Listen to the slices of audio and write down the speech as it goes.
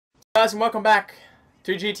Guys, and welcome back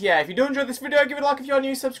to GTA. If you do enjoy this video, give it a like. If you're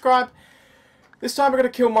new, subscribe. This time we're gonna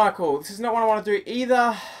kill Michael. This is not what I want to do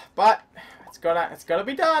either, but it's gotta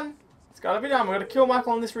be done. It's gotta be done. We're gonna kill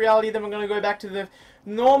Michael in this reality, then we're gonna go back to the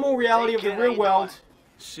normal reality of the real world.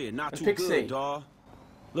 Shit, not too good, dawg.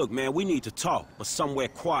 Look, man, we need to talk, but somewhere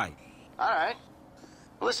quiet. All right.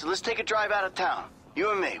 Listen, let's take a drive out of town. You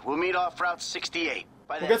and me. We'll meet off Route 68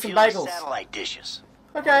 by We'll that get some field of bagels. satellite dishes.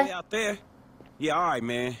 Okay. Way out there? Yeah, all right,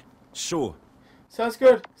 man. Sure. Sounds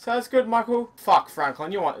good. Sounds good, Michael. Fuck,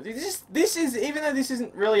 Franklin. You want this is even though this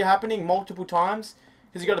isn't really happening multiple times,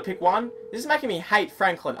 because you got to pick one. This is making me hate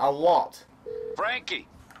Franklin a lot. Frankie.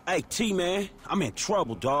 Hey, T-man, I'm in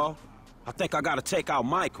trouble, dawg. I think I gotta take out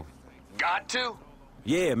Michael. Got to?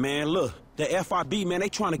 Yeah, man, look. The FIB, man, they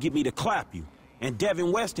trying to get me to clap you. And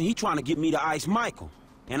Devin Weston, he trying to get me to ice Michael.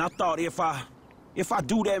 And I thought if I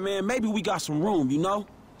do that, man, maybe we got some room, you know?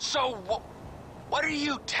 So, what are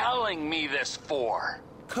you telling me this for?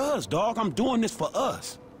 Cuz, dawg, I'm doing this for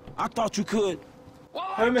us. I thought you could... Well,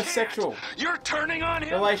 Homosexual You're turning on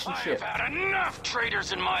him? relationship. I've had enough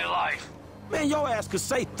traitors in my life. Man, your ass could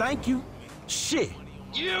say thank you. Shit.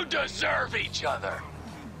 You deserve each other.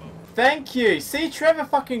 Thank you. See, Trevor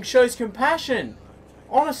fucking shows compassion.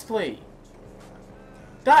 Honestly.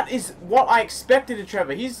 That is what I expected of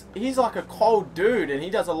Trevor. He's like a cold dude and he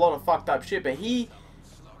does a lot of fucked up shit, but he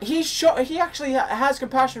actually has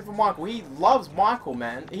compassion for Michael. He loves Michael,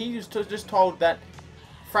 man. He was just told that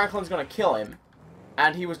Franklin's gonna kill him,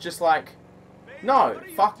 and he was just like, no,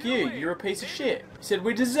 fuck you, you're a piece of shit. He said,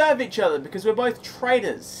 we deserve each other because we're both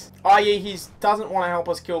traitors. I.e., he doesn't want to help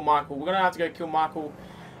us kill Michael. We're gonna have to go kill Michael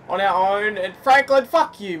on our own. And Franklin,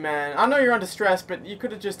 fuck you, man. I know you're under stress, but you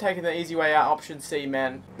could have just taken the easy way out, option C,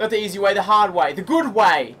 man. Not the easy way, the hard way, the good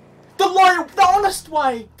way. The loyal, the honest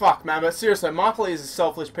way! Fuck, man, but seriously, Michael is a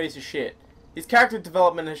selfish piece of shit. His character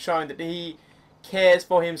development has shown that he cares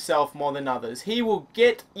for himself more than others. He will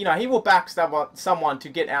get, he will backstab someone to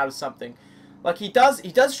get out of something. Like, he does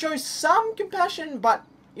show some compassion, but,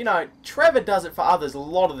 Trevor does it for others a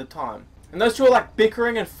lot of the time. And those two are, like,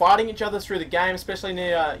 bickering and fighting each other through the game, especially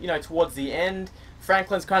near, towards the end.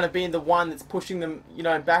 Franklin's kind of being the one that's pushing them,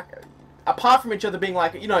 back... Apart from each other being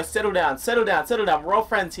like, settle down, settle down, settle down, we're all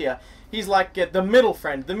friends here. He's like the middle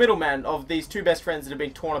friend, the middleman of these two best friends that have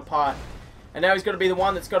been torn apart. And now he's got to be the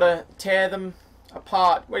one that's got to tear them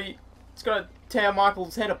apart. He's got to tear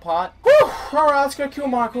Michael's head apart. Whew! Alright, let's go kill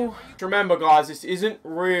Michael. Remember, guys, this isn't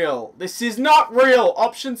real. This is not real.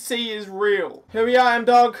 Option C is real. Here we are,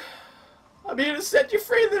 M-Dog. I'm here to set you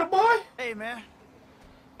free, little boy. Hey, man.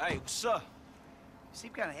 Hey, what's up? You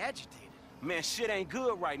seem kind of agitated. Man, shit ain't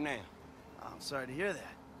good right now. Oh, I'm sorry to hear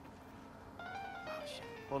that. Oh, shit.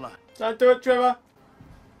 Hold on. Don't do it, Trevor.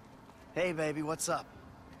 Hey, baby, what's up?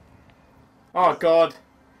 Oh, God.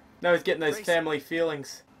 Now he's getting those Tracey. family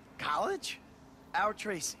feelings. College? Our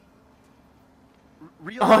Tracey.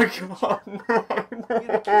 Real Oh, God.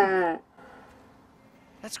 No.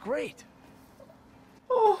 That's great.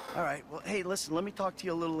 Oh. All right, well, hey, listen, let me talk to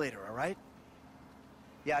you a little later, all right?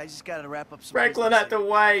 Yeah, I just got to wrap up some Franklin business had to here.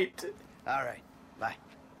 wait. All right, bye.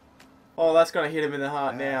 Oh, that's going to hit him in the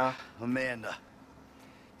heart now. Amanda.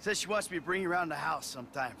 Says she wants me to bring you around the house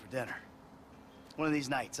sometime for dinner. One of these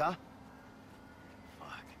nights, huh?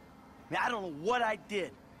 Fuck. Man, I don't know what I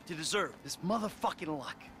did to deserve this motherfucking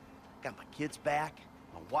luck. Got my kids back,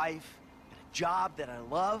 my wife, and a job that I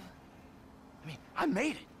love. I mean, I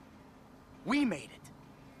made it. We made it.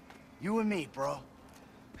 You and me, bro.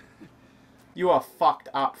 You are fucked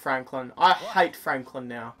up, Franklin. I hate Franklin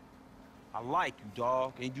now. I like you,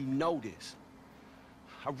 dawg, and you know this.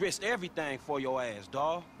 I risked everything for your ass,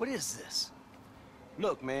 dawg. What is this?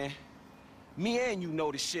 Look, man. Me and you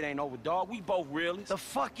know this shit ain't over, dawg. We both realists. The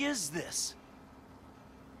fuck is this?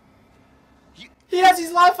 He has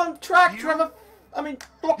his life on track, You- Trevor. I mean,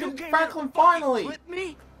 fucking came Franklin here to fucking finally. flip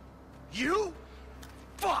me? You?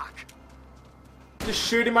 Fuck. Just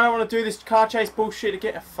shoot him. I don't want to do this car chase bullshit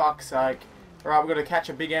again. For fuck's sake. Alright, we're going to catch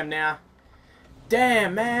a big M now.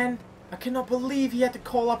 Damn, man. I cannot believe he had to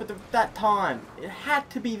call up at that time. It had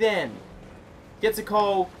to be then. Gets a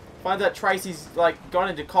call. Finds out Tracey's, like, gone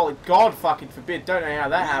into college. God fucking forbid. Don't know how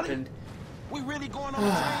that happened. We really going on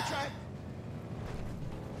the train track?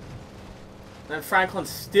 And Franklin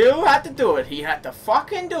still had to do it. He had to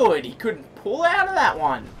fucking do it. He couldn't pull out of that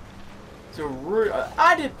one. So rude.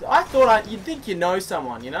 You'd think you know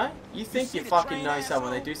someone, you know? You think you fucking know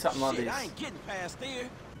someone. They do something like Shit, this. I ain't getting past there.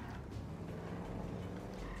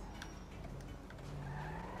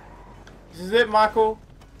 This is it, Michael.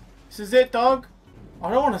 This is it, dog. I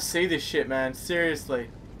don't want to see this shit, man. Seriously.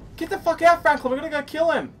 Get the fuck out, Franklin. We're gonna go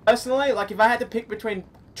kill him. Personally, like, if I had to pick between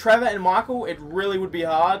Trevor and Michael, it really would be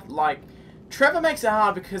hard. Like, Trevor makes it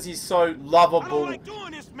hard because he's so lovable. I don't like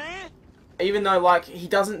doing this, man. Even though, like, he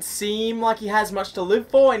doesn't seem like he has much to live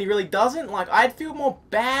for, and he really doesn't. Like, I'd feel more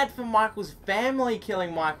bad for Michael's family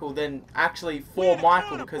killing Michael than actually for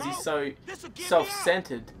Michael, because he's so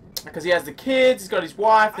self-centered. Because he has the kids, he's got his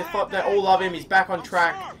wife, they all love him, he's back on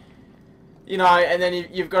track. You know, and then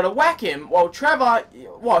you've got to whack him. Well, Trevor,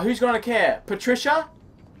 what, who's going to care? Patricia?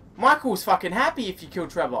 Michael's fucking happy if you kill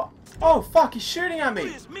Trevor. Oh, fuck, he's shooting at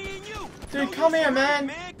me. Dude, come here, man.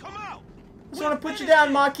 I just want to put you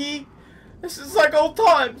down, Mikey. This is like old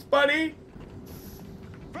times, buddy.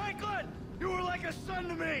 Franklin, you were like a son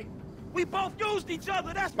to me. We both used each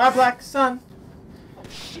other, that's My black son. Oh,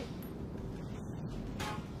 shit.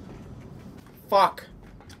 Fuck.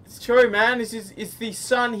 It's true, man. It's the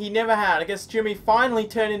son he never had. I guess Jimmy finally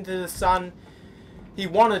turned into the son he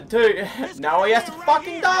wanted to. Now he has to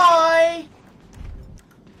fucking die.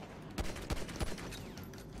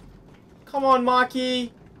 Come on,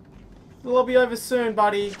 Mikey. It'll be over soon,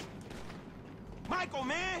 buddy. Michael,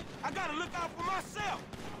 man, I gotta look out for myself.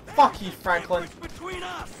 Fuck you, Franklin. Between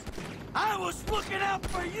us, I was looking out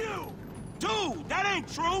for you. Dude, that ain't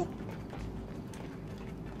true.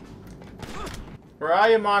 Where are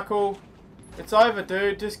you, Michael? It's over,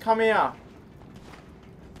 dude. Just come here.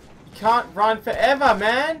 You can't run forever,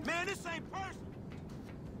 man. Man, this ain't personal.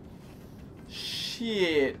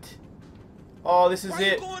 Shit. Oh, this is Why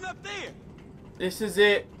it. you going up there? This is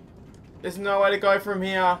it. There's no way to go from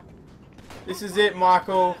here. This is it,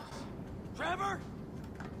 Michael. Trevor,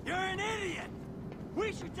 you're an idiot.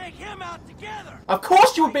 We should take him out together. Of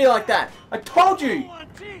course you would be like that. I told you.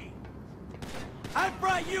 I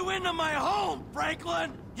brought you into my home,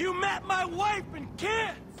 Franklin. You met my wife and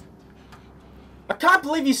kids. I can't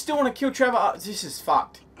believe you still want to kill Trevor. Oh, this is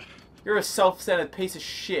fucked. You're a self-centered piece of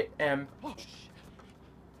shit, Em. Oh, shit.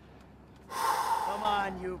 Come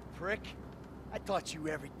on, you prick. I taught you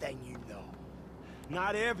everything you know.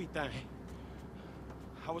 Not everything.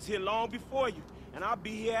 I was here long before you, and I'll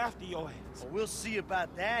be here after your ass. Well, we'll see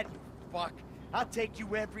about that, you fuck. I'll take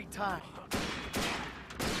you every time.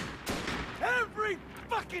 Every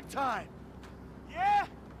fucking time! Yeah?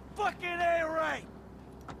 Fucking A right!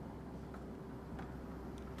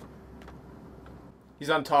 He's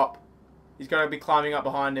on top. He's going to be climbing up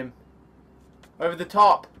behind him. Over the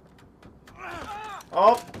top.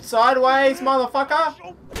 Oh, sideways, motherfucker!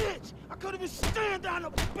 Oh, bitch! I couldn't even stand down the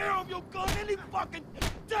barrel of your gun any fucking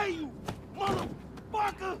day, you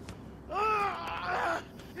motherfucker!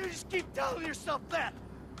 You just keep telling yourself that.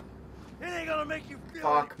 It ain't gonna make you feel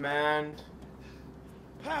Fuck, man.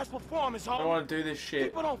 Past performance, homie. I don't want to do this shit.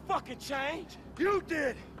 People don't fucking change. You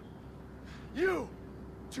did! You!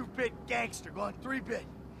 2-bit gangster going 3-bit.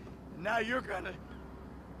 And now you're gonna...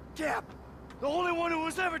 Cap! The only one who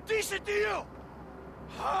was ever decent to you!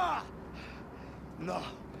 Ha! No,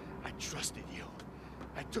 I trusted you.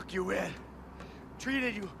 I took you in.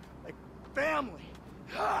 Treated you like family.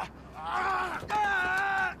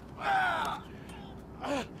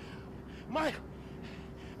 Mike,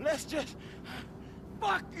 let's just...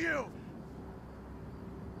 Fuck you!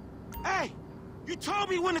 Hey, you told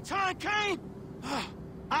me when the time came.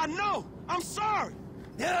 I know. I'm sorry.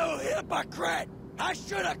 You hypocrite! I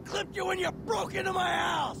should have clipped you when you broke into my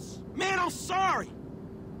house! Man, I'm sorry.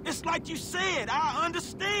 It's like you said, I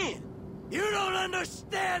understand. You don't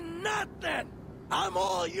understand nothing! I'm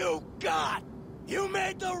all you got! You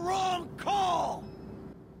made the wrong call!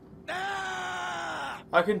 Ah!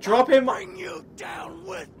 I can drop him. Bring you down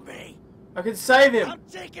with me! I can save him. I'm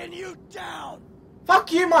taking you down!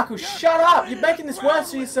 Fuck you, Michael. Shut up. You're making this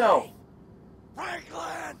worse for yourself.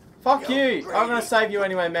 Franklin! Fuck you. I'm gonna save you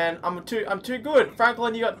anyway, man. I'm too good.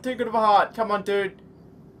 Franklin, you got too good of a heart. Come on, dude.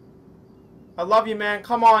 I love you, man.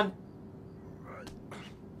 Come on.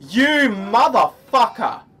 You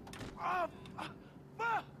motherfucker.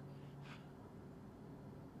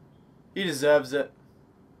 He deserves it.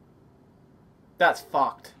 That's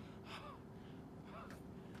fucked.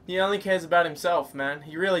 He only cares about himself, man.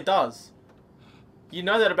 He really does. You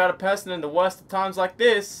know that about a person in the worst of times like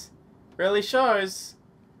this. Really shows.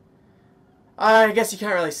 I guess you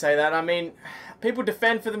can't really say that. I mean, people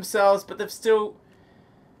defend for themselves, but they've still...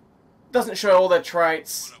 doesn't show all their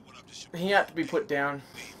traits. He had to be put down.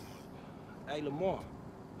 Hey, Lamar.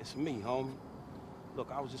 It's me, homie.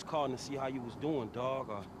 Look, I was just calling to see how you was doing, dog,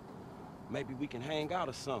 or maybe we can hang out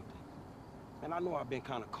or something. Man, I know I've been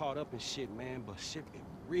kind of caught up in shit, man, but shit been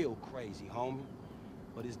real crazy, homie.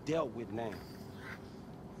 But it's dealt with now.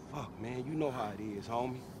 Fuck, man, you know how it is,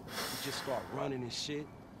 homie. You just start running and shit,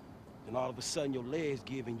 and all of a sudden your legs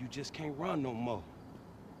give and you just can't run no more.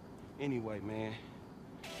 Anyway, man,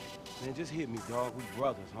 Man, just hit me, dog. We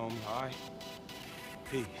brothers, homie, all right?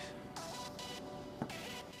 Peace.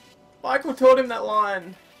 Michael taught him that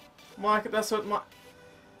line. Mike, that's what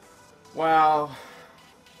Wow.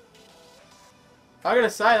 I gotta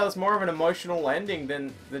say, that was more of an emotional ending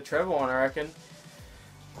than the Trevor one, I reckon.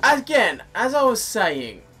 Again, as I was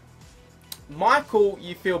saying, Michael,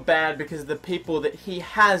 you feel bad because of the people that he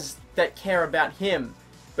has that care about him.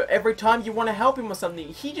 But every time you want to help him or something,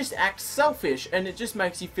 he just acts selfish, and it just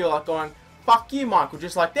makes you feel like going, fuck you, Michael,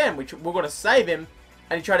 just like them. We're going to save him,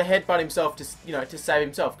 and he tried to headbutt himself to, you know, to save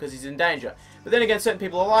himself because he's in danger. But then again, certain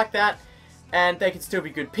people are like that, and they can still be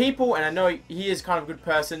good people, and I know he is kind of a good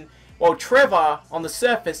person. While Trevor, on the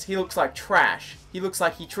surface, he looks like trash. He looks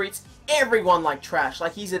like he treats everyone like trash,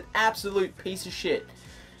 like he's an absolute piece of shit.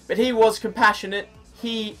 But he was compassionate.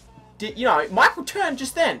 He did, you know, Michael turned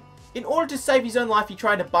just then. In order to save his own life, he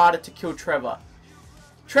tried to barter to kill Trevor.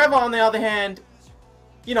 Trevor, on the other hand,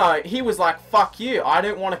 you know, he was like, fuck you. I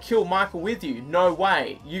don't want to kill Michael with you. No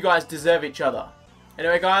way. You guys deserve each other.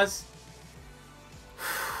 Anyway, guys.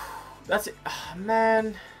 That's it. Oh,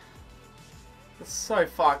 man. That's so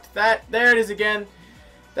fucked. There it is again.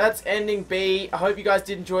 That's ending B. I hope you guys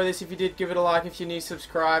did enjoy this. If you did, give it a like. If you're new,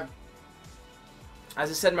 subscribe. As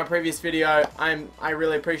I said in my previous video, I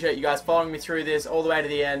really appreciate you guys following me through this all the way to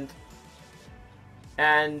the end.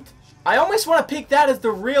 And I almost want to pick that as the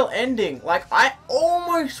real ending. Like, I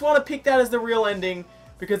almost want to pick that as the real ending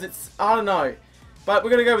because it's, I don't know. But we're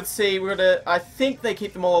going to go with C. I think they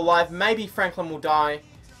keep them all alive. Maybe Franklin will die.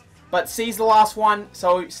 But C's the last one,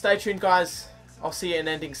 so stay tuned, guys. I'll see you in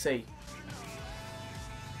ending C.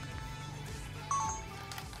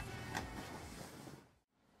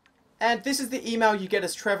 And this is the email you get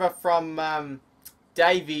as Trevor from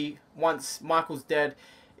Davey once Michael's dead.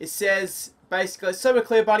 It says, basically, so we're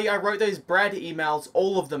clear, buddy. I wrote those Brad emails,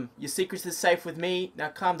 all of them. Your secrets are safe with me. Now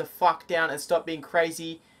calm the fuck down and stop being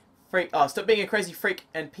crazy. Stop being a crazy freak,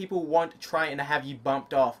 and people won't try and have you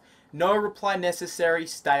bumped off. No reply necessary.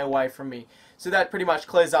 Stay away from me. So that pretty much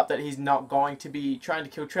clears up that he's not going to be trying to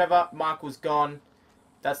kill Trevor. Michael's gone.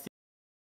 That's the